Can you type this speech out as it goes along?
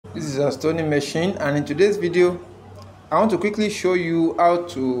This is a stoning machine, and in today's video I want to quickly show you how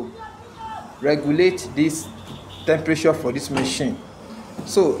to regulate this temperature for this machine.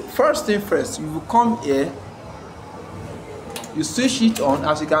 So first thing first, you will come here, you switch it on.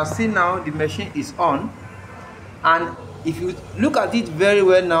 As you can see now, the machine is on, and if you look at it very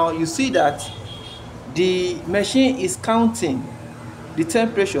well now, you see that the machine is counting the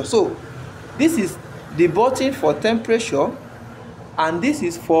temperature. So this is the button for temperature and this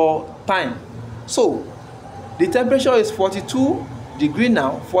is for time. So the temperature is 42 degrees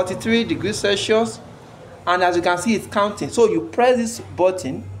now, 43 degrees Celsius, and as you can see it's counting. So you press this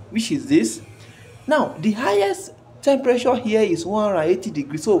button, which is this. Now the highest temperature here is 180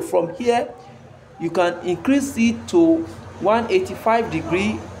 degrees. So from here you can increase it to 185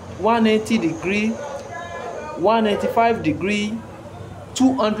 degree, 180 degree, 185 degree,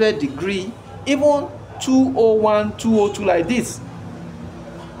 200 degree, even 201, 202 like this.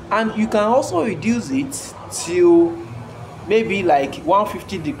 And you can also reduce it to maybe like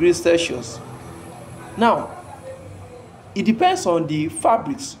 150 degrees Celsius. Now it depends on the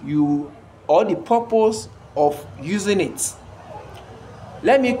fabrics or the purpose of using it.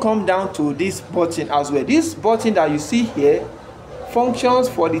 Let me come down to this button as well. This button that you see here functions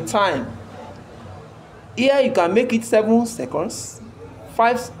for the time. Here you can make it 7 seconds,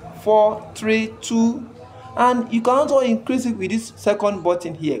 5, 4, 3, 2, and you can also increase it with this second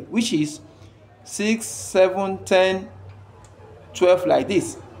button here, which is 6, 7, 10, 12 like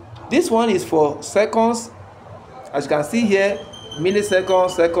this. This one is for seconds, as you can see here,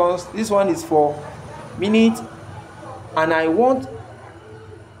 milliseconds, seconds. This one is for minutes, and I want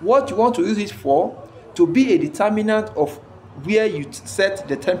what you want to use it for to be a determinant of where you set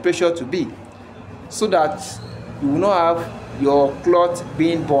the temperature to be, so that you will not have your cloth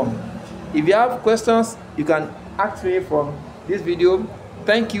being burned. If you have questions, you can ask me from this video.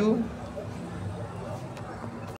 Thank you.